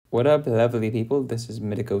What up, lovely people? This is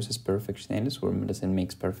Medicosis Perfectionalis, where medicine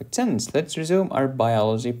makes perfect sense. Let's resume our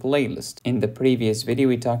biology playlist. In the previous video,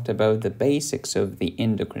 we talked about the basics of the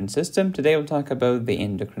endocrine system. Today, we'll talk about the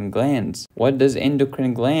endocrine glands. What does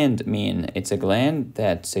endocrine gland mean? It's a gland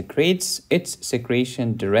that secretes its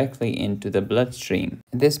secretion directly into the bloodstream.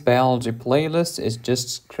 This biology playlist is just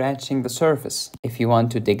scratching the surface. If you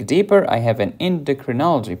want to dig deeper, I have an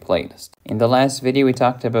endocrinology playlist. In the last video, we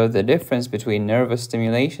talked about the difference between nervous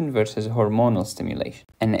stimulation versus hormonal stimulation.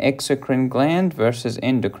 An exocrine gland versus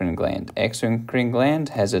endocrine gland. Exocrine gland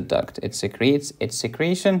has a duct. It secretes its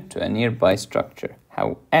secretion to a nearby structure.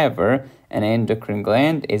 However, an endocrine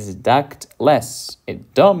gland is ductless.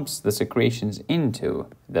 It dumps the secretions into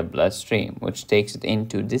the bloodstream, which takes it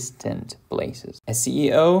into distant places. A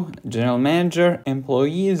CEO, general manager,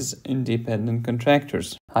 employees, independent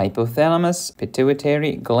contractors. Hypothalamus,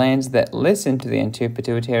 pituitary, glands that listen to the anterior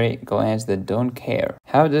pituitary, glands that don't care.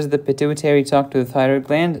 How does the pituitary talk to the thyroid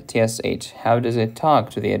gland? TSH. How does it talk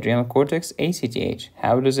to the adrenal cortex? ACTH.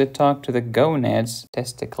 How does it talk to the gonads,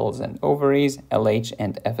 testicles and ovaries? LH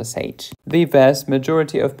and FSH. The vast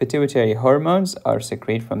majority of pituitary hormones are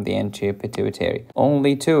secreted from the anterior pituitary.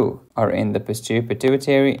 Only 2 are in the posterior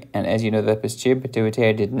pituitary, and as you know, the posterior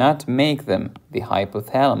pituitary did not make them. The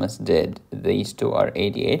hypothalamus did. These 2 are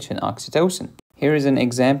ADH and oxytocin. Here is an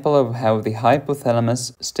example of how the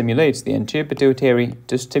hypothalamus stimulates the anterior pituitary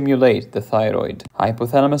to stimulate the thyroid.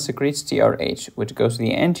 Hypothalamus secretes TRH, which goes to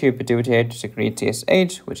the anterior pituitary to secrete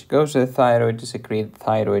TSH, which goes to the thyroid to secrete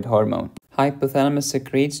thyroid hormone. Hypothalamus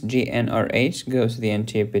secretes GnRH, goes to the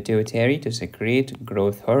anterior pituitary to secrete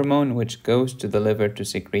growth hormone, which goes to the liver to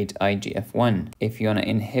secrete IGF-1. If you want to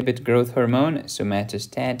inhibit growth hormone,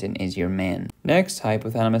 somatostatin is your man. Next,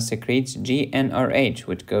 hypothalamus secretes GnRH,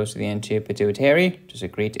 which goes to the anterior pituitary to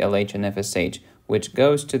secrete LH and FSH, which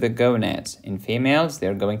goes to the gonads. In females,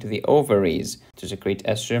 they're going to the ovaries to secrete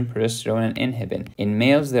estrogen, progesterone, and inhibin. In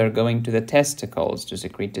males, they're going to the testicles to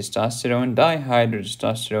secrete testosterone,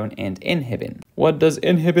 dihydrotestosterone, and inhibin. What does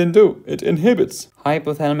inhibin do? It inhibits.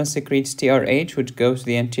 Hypothalamus secretes TRH, which goes to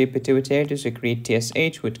the anterior pituitary to secrete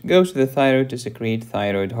TSH, which goes to the thyroid to secrete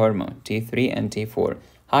thyroid hormone, T3 and T4.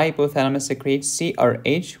 Hypothalamus secretes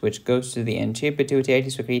CRH, which goes to the anterior pituitary to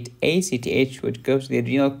secrete ACTH, which goes to the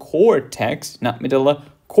adrenal cortex, not medulla,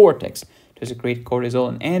 cortex, to secrete cortisol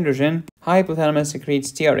and androgen. Hypothalamus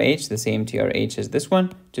secretes TRH, the same TRH as this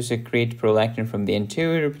one, to secrete prolactin from the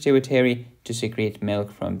anterior pituitary to secrete milk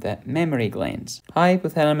from the mammary glands.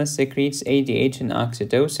 Hypothalamus secretes ADH and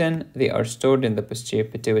oxytocin. They are stored in the posterior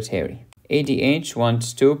pituitary. ADH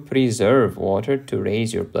wants to preserve water to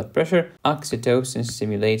raise your blood pressure. Oxytocin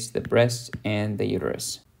stimulates the breast and the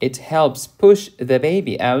uterus. It helps push the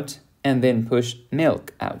baby out and then push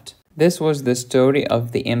milk out. This was the story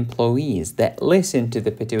of the employees that listen to the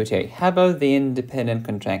pituitary. How about the independent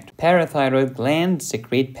contractor? Parathyroid glands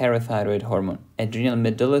secrete parathyroid hormone. Adrenal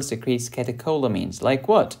medulla secretes catecholamines, like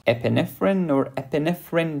what? Epinephrine or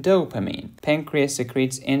epinephrine dopamine. Pancreas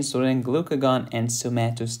secretes insulin, glucagon, and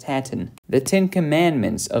somatostatin. The 10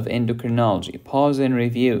 commandments of endocrinology. Pause and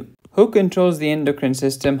review. Who controls the endocrine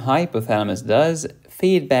system? Hypothalamus does.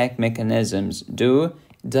 Feedback mechanisms do.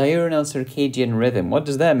 Diurnal circadian rhythm. What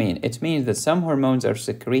does that mean? It means that some hormones are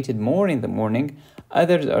secreted more in the morning,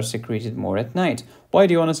 others are secreted more at night. Why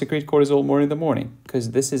do you want to secrete cortisol more in the morning?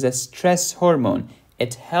 Because this is a stress hormone.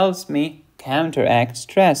 It helps me counteract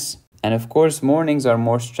stress. And of course, mornings are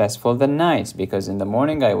more stressful than nights, because in the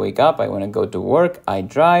morning I wake up, I want to go to work, I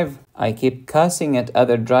drive, I keep cussing at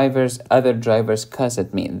other drivers cuss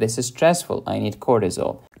at me. This is stressful. I need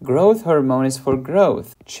cortisol. Growth hormone is for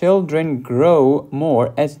growth. Children grow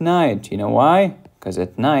more at night. You know why? Because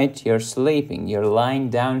at night you're sleeping, you're lying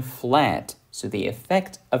down flat. So the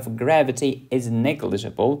effect of gravity is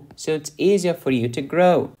negligible, so it's easier for you to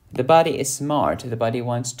grow. The body is smart. The body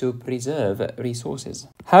wants to preserve resources.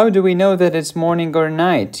 How do we know that it's morning or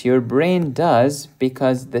night? Your brain does,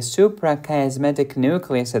 because the suprachiasmatic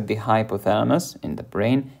nucleus at the hypothalamus in the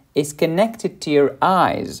brain is connected to your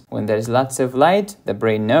eyes. When there's lots of light, the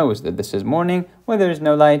brain knows that this is morning. When there is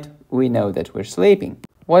no light, we know that we're sleeping.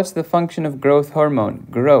 What's the function of growth hormone?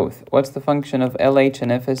 Growth. What's the function of LH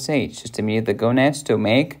and FSH? To stimulate the gonads to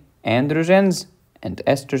make androgens and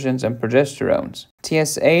estrogens and progesterones.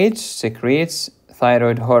 TSH secretes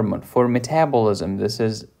thyroid hormone for metabolism. This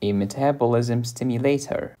is a metabolism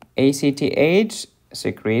stimulator. ACTH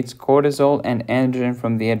secretes cortisol and androgen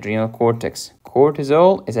from the adrenal cortex.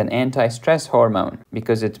 Cortisol is an anti-stress hormone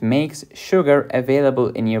because it makes sugar available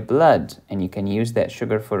in your blood, and you can use that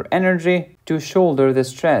sugar for energy to shoulder the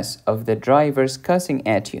stress of the drivers cussing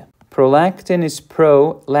at you. Prolactin is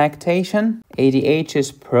pro-lactation. ADH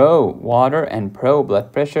is pro-water and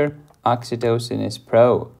pro-blood pressure. Oxytocin is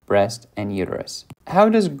pro-breast and uterus. How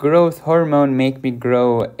does growth hormone make me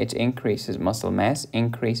grow? It increases muscle mass,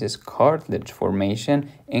 increases cartilage formation,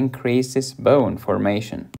 increases bone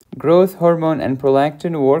formation. Growth hormone and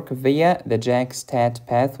prolactin work via the JAK-STAT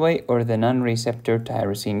pathway or the non-receptor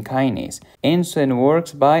tyrosine kinase. Insulin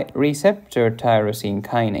works by receptor tyrosine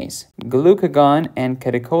kinase. Glucagon and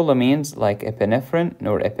catecholamines like epinephrine,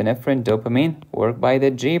 norepinephrine, dopamine work by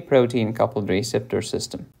the G-protein coupled receptor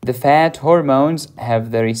system. The fat hormones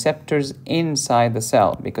have the receptors inside the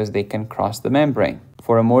cell because they can cross the membrane.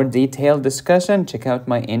 For a more detailed discussion, check out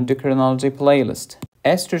my endocrinology playlist.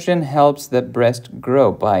 Estrogen helps the breast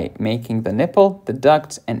grow by making the nipple, the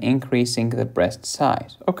ducts, and increasing the breast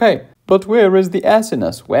size. Okay, but where is the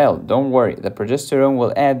acinus? Well, don't worry, the progesterone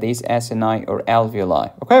will add these acini or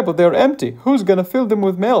alveoli. Okay, but they're empty. Who's gonna fill them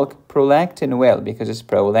with milk? Prolactin will, because it's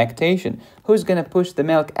pro-lactation. Who's gonna push the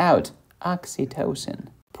milk out? Oxytocin.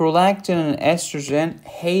 Prolactin and estrogen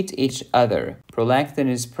hate each other. Prolactin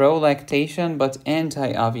is pro-lactation but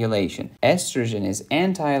anti-ovulation. Estrogen is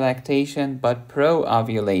anti-lactation but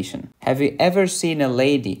pro-ovulation. Have you ever seen a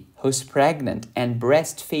lady who's pregnant and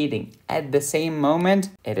breastfeeding at the same moment?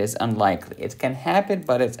 It is unlikely. It can happen,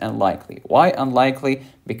 but it's unlikely. Why unlikely?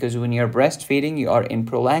 Because when you're breastfeeding, you are in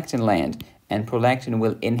prolactin land, and prolactin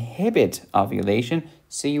will inhibit ovulation,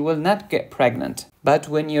 so you will not get pregnant. But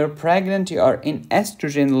when you're pregnant, you are in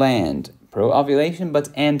estrogen land, pro-ovulation but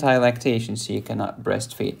anti-lactation, so you cannot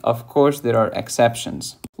breastfeed. Of course, there are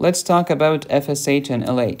exceptions. Let's talk about FSH and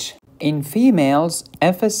LH. In females,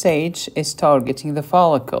 FSH is targeting the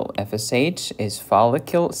follicle. FSH is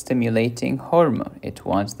follicle stimulating hormone. It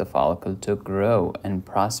wants the follicle to grow and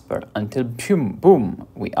prosper until boom,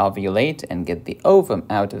 we ovulate and get the ovum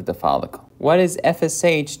out of the follicle. What is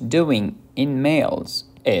FSH doing in males?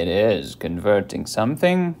 It is converting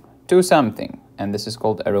something to something, and this is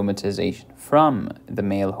called aromatization, from the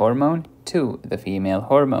male hormone to the female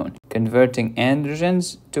hormone, converting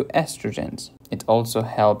androgens to estrogens. It also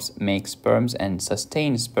helps make sperms and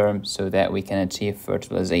sustain sperm so that we can achieve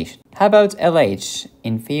fertilization. How about LH?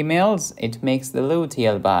 In females, it makes the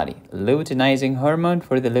luteal body. Luteinizing hormone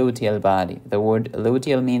for the luteal body. The word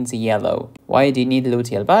luteal means yellow. Why do you need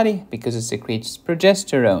luteal body? Because it secretes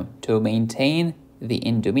progesterone to maintain the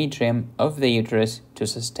endometrium of the uterus to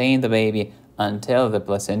sustain the baby until the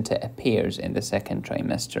placenta appears in the second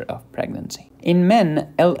trimester of pregnancy. In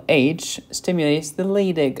men, LH stimulates the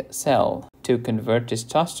Leydig cell to convert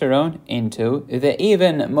testosterone into the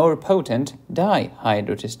even more potent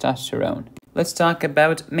dihydrotestosterone. Let's talk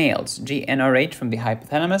about males. GnRH from the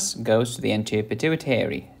hypothalamus goes to the anterior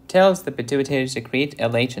pituitary. Tells the pituitary to secrete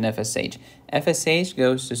LH and FSH. FSH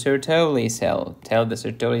goes to Sertoli cell. Tell the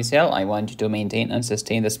Sertoli cell, I want you to maintain and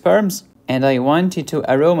sustain the sperms, and I want you to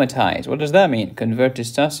aromatize. What does that mean? Convert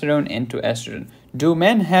testosterone into estrogen. Do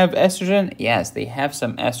men have estrogen? Yes, they have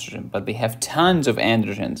some estrogen, but they have tons of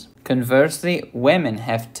androgens. Conversely, women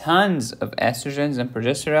have tons of estrogens and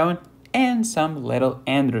progesterone and some little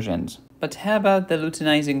androgens. But how about the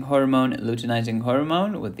luteinizing hormone? Luteinizing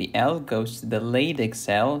hormone with the L goes to the Leydig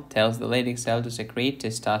cell, tells the Leydig cell to secrete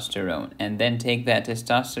testosterone, and then take that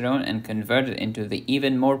testosterone and convert it into the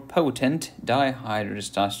even more potent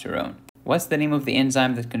dihydrotestosterone. What's the name of the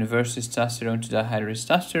enzyme that converts testosterone to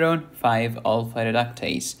dihydrotestosterone? 5-alpha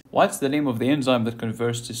reductase. What's the name of the enzyme that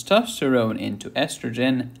converts testosterone into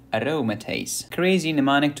estrogen? Aromatase. Crazy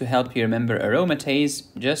mnemonic to help you remember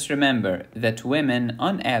aromatase. Just remember that women,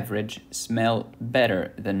 on average, smell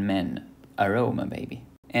better than men. Aroma, baby.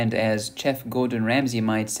 And as Chef Gordon Ramsay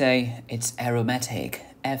might say, it's aromatic.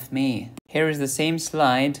 F me. Here is the same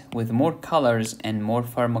slide with more colors and more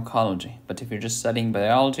pharmacology. But if you're just studying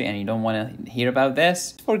biology and you don't want to hear about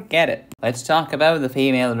this, forget it. Let's talk about the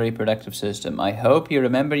female reproductive system. I hope you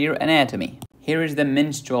remember your anatomy. Here is the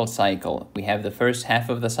menstrual cycle. We have the first half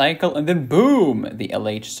of the cycle and then boom, the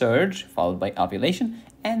LH surge followed by ovulation.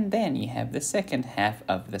 And then you have the second half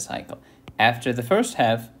of the cycle. After the first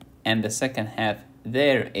half and the second half,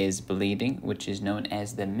 there is bleeding, which is known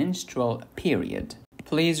as the menstrual period.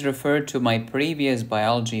 Please refer to my previous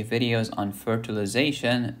biology videos on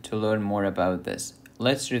fertilization to learn more about this.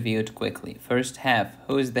 Let's review it quickly. First half,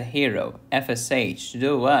 who is the hero? FSH,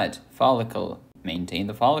 do what? Follicle. Maintain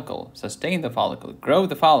the follicle, sustain the follicle, grow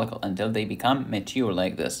the follicle until they become mature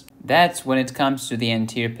like this. That's when it comes to the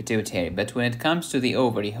anterior pituitary. But when it comes to the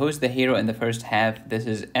ovary, who's the hero in the first half? This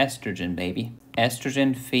is estrogen, baby.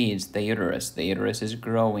 Estrogen feeds the uterus. The uterus is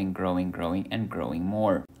growing and growing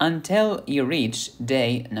more until you reach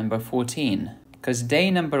day number 14. Because day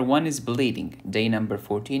number 1 is bleeding. Day number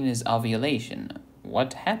 14 is ovulation.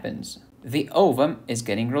 What happens? The ovum is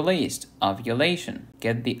getting released. Ovulation.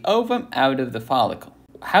 Get the ovum out of the follicle.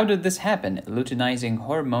 How did this happen? Luteinizing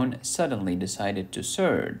hormone suddenly decided to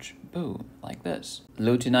surge. Boom, like this.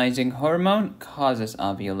 Luteinizing hormone causes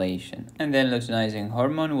ovulation. And then luteinizing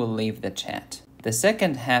hormone will leave the chat. The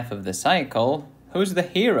second half of the cycle, who's the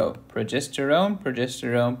hero? Progesterone,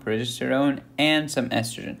 progesterone, progesterone, and some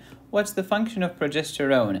estrogen. What's the function of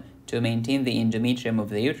progesterone? To maintain the endometrium of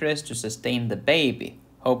the uterus to sustain the baby.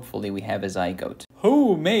 Hopefully we have a zygote.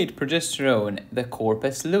 Who made progesterone? The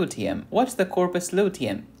corpus luteum. What's the corpus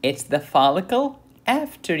luteum? It's the follicle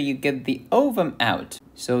after you get the ovum out.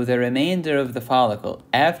 So the remainder of the follicle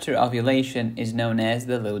after ovulation is known as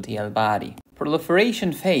the luteal body.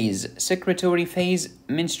 Proliferation phase, secretory phase,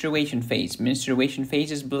 menstruation phase. Menstruation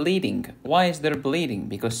phase is bleeding. Why is there bleeding?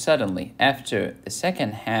 Because suddenly, after the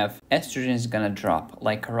second half, estrogen is gonna drop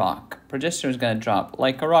like a rock. Progesterone is gonna drop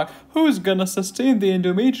like a rock. Who's gonna sustain the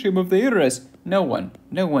endometrium of the uterus? No one.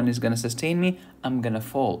 No one is gonna sustain me. I'm gonna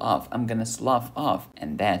fall off. I'm gonna slough off.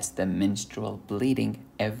 And that's the menstrual bleeding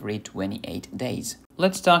every 28 days.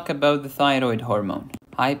 Let's talk about the thyroid hormone.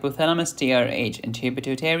 Hypothalamus TRH and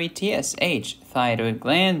pituitary TSH, thyroid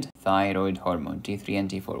gland, thyroid hormone T3 and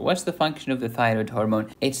T4. What's the function of the thyroid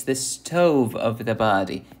hormone? It's the stove of the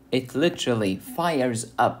body. It literally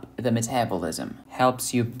fires up the metabolism,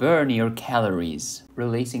 helps you burn your calories,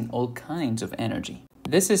 releasing all kinds of energy.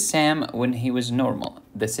 This is Sam when he was normal.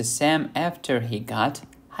 This is Sam after he got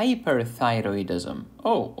hyperthyroidism.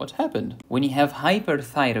 Oh, what happened? When you have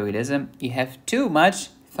hyperthyroidism, you have too much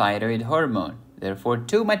thyroid hormone. Therefore,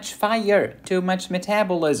 too much fire, too much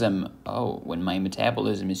metabolism. Oh, when my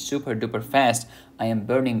metabolism is super duper fast, I am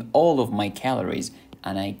burning all of my calories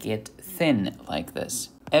and I get thin like this.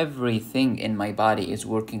 Everything in my body is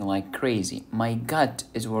working like crazy. My gut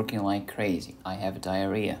is working like crazy. I have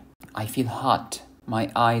diarrhea. I feel hot. My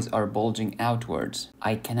eyes are bulging outwards.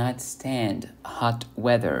 I cannot stand hot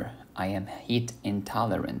weather. I am heat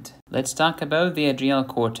intolerant. Let's talk about the adrenal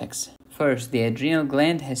cortex. First, the adrenal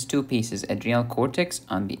gland has two pieces, adrenal cortex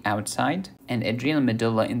on the outside and adrenal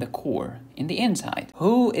medulla in the core, in the inside.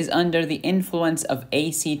 Who is under the influence of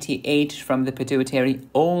ACTH from the pituitary?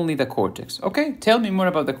 Only the cortex. Okay, tell me more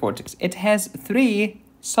about the cortex. It has 3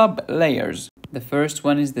 sub-layers. The first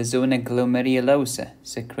one is the zona glomerulosa,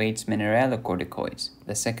 secretes mineralocorticoids.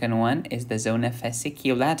 The second one is the zona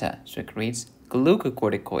fasciculata, secretes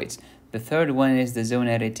glucocorticoids. The third one is the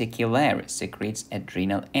zona reticularis, secretes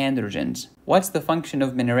adrenal androgens. What's the function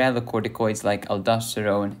of mineralocorticoids like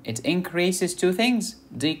aldosterone? It increases 2 things,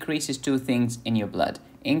 decreases 2 things in your blood.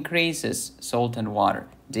 Increases salt and water,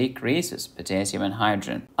 decreases potassium and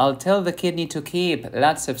hydrogen. I'll tell the kidney to keep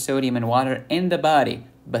lots of sodium and water in the body,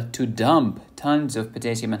 but to dump tons of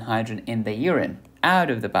potassium and hydrogen in the urine,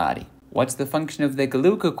 out of the body. What's the function of the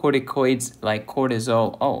glucocorticoids like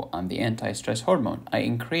cortisol? Oh, I'm the anti-stress hormone. I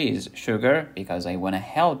increase sugar because I want to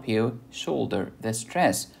help you shoulder the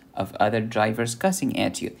stress of other drivers cussing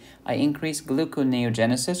at you. I increase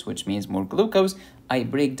gluconeogenesis, which means more glucose. I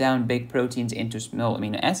break down big proteins into small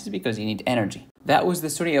amino acids because you need energy. That was the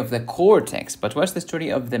story of the cortex, but what's the story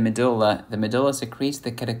of the medulla? The medulla secretes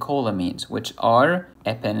the catecholamines, which are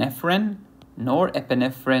epinephrine,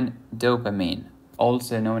 norepinephrine, dopamine,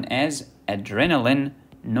 also known as adrenaline,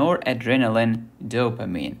 noradrenaline,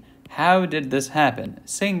 dopamine. How did this happen?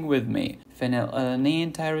 Sing with me.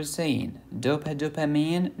 Phenylalanine tyrosine,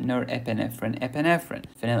 dopamine, norepinephrine, epinephrine.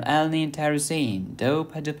 Phenylalanine tyrosine,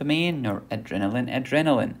 dopamine, noradrenaline,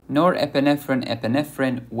 adrenaline. Norepinephrine,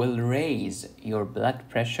 epinephrine will raise your blood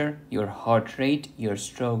pressure, your heart rate, your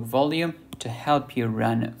stroke volume to help you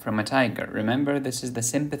run from a tiger. Remember, this is the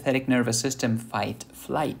sympathetic nervous system fight,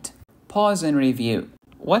 flight. Pause and review.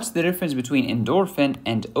 What's the difference between endorphin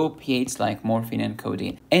and opiates like morphine and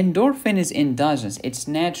codeine? Endorphin is endogenous. It's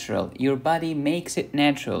natural. Your body makes it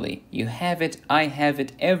naturally. You have it, I have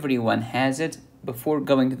it, everyone has it before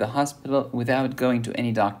going to the hospital without going to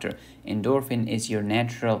any doctor. Endorphin is your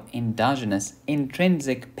natural, endogenous,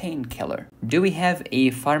 intrinsic painkiller. Do we have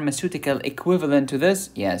a pharmaceutical equivalent to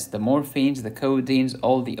this? Yes, the morphines, the codeines,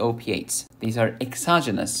 all the opiates. These are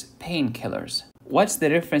exogenous painkillers. What's the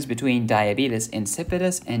difference between diabetes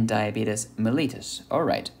insipidus and diabetes mellitus?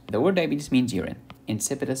 Alright, the word diabetes means urine.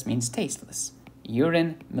 Insipidus means tasteless.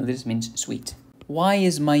 Urine, mellitus means sweet. Why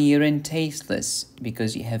is my urine tasteless?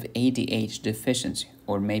 Because you have ADH deficiency,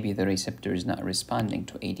 or maybe the receptor is not responding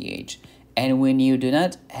to ADH. And when you do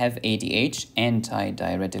not have ADH,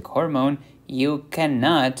 anti-diuretic hormone, you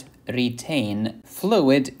cannot retain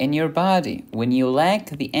fluid in your body. When you lack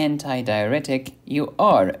the antidiuretic, you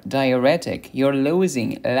are diuretic. You're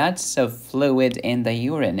losing lots of fluid in the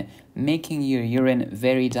urine, making your urine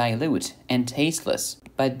very dilute and tasteless.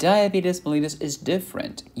 But diabetes mellitus is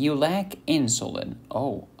different. You lack insulin.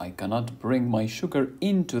 Oh, I cannot bring my sugar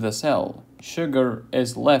into the cell. Sugar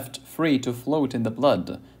is left free to float in the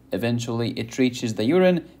blood. Eventually, it reaches the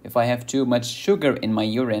urine. If I have too much sugar in my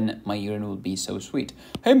urine will be so sweet.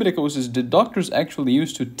 Hey, medicos, did doctors actually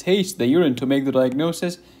used to taste the urine to make the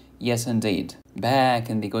diagnosis? Yes, indeed. Back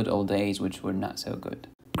in the good old days, which were not so good.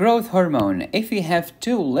 Growth hormone. If you have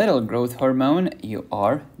too little growth hormone, you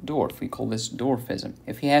are dwarf. We call this dwarfism.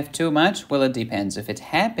 If you have too much, well, it depends. If it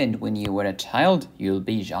happened when you were a child, you'll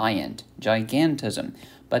be giant. Gigantism.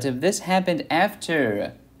 But if this happened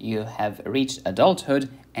after you have reached adulthood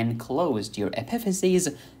and closed your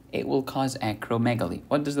epiphyses, it will cause acromegaly.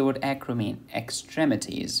 What does the word acro mean?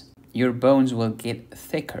 Extremities. Your bones will get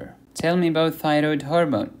thicker. Tell me about thyroid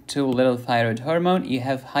hormone. Too little thyroid hormone, you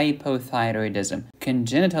have hypothyroidism.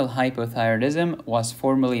 Congenital hypothyroidism was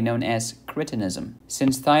formerly known as cretinism.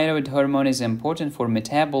 Since thyroid hormone is important for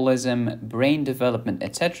metabolism, brain development,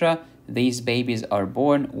 etc., these babies are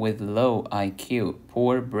born with low IQ,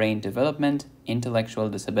 poor brain development, intellectual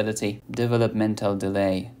disability, developmental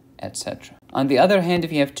delay, etc. On the other hand,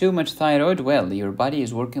 if you have too much thyroid, well, your body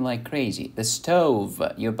is working like crazy. The stove,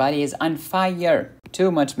 your body is on fire.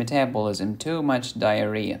 Too much metabolism, too much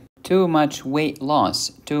diarrhea, too much weight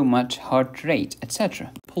loss, too much heart rate,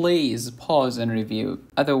 etc. Please pause and review,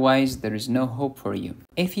 otherwise there is no hope for you.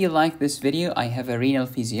 If you like this video, I have a renal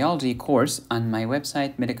physiology course on my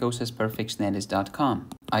website medicosisperfectionalis.com.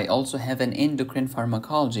 I also have an endocrine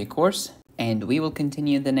pharmacology course, and we will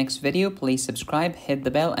continue in the next video. Please subscribe, hit the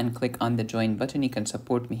bell, and click on the join button. You can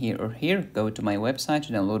support me here or here. Go to my website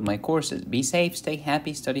to download my courses. Be safe, stay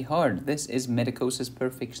happy, study hard. This is Medicosis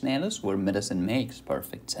Perfectionalis, where medicine makes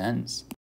perfect sense.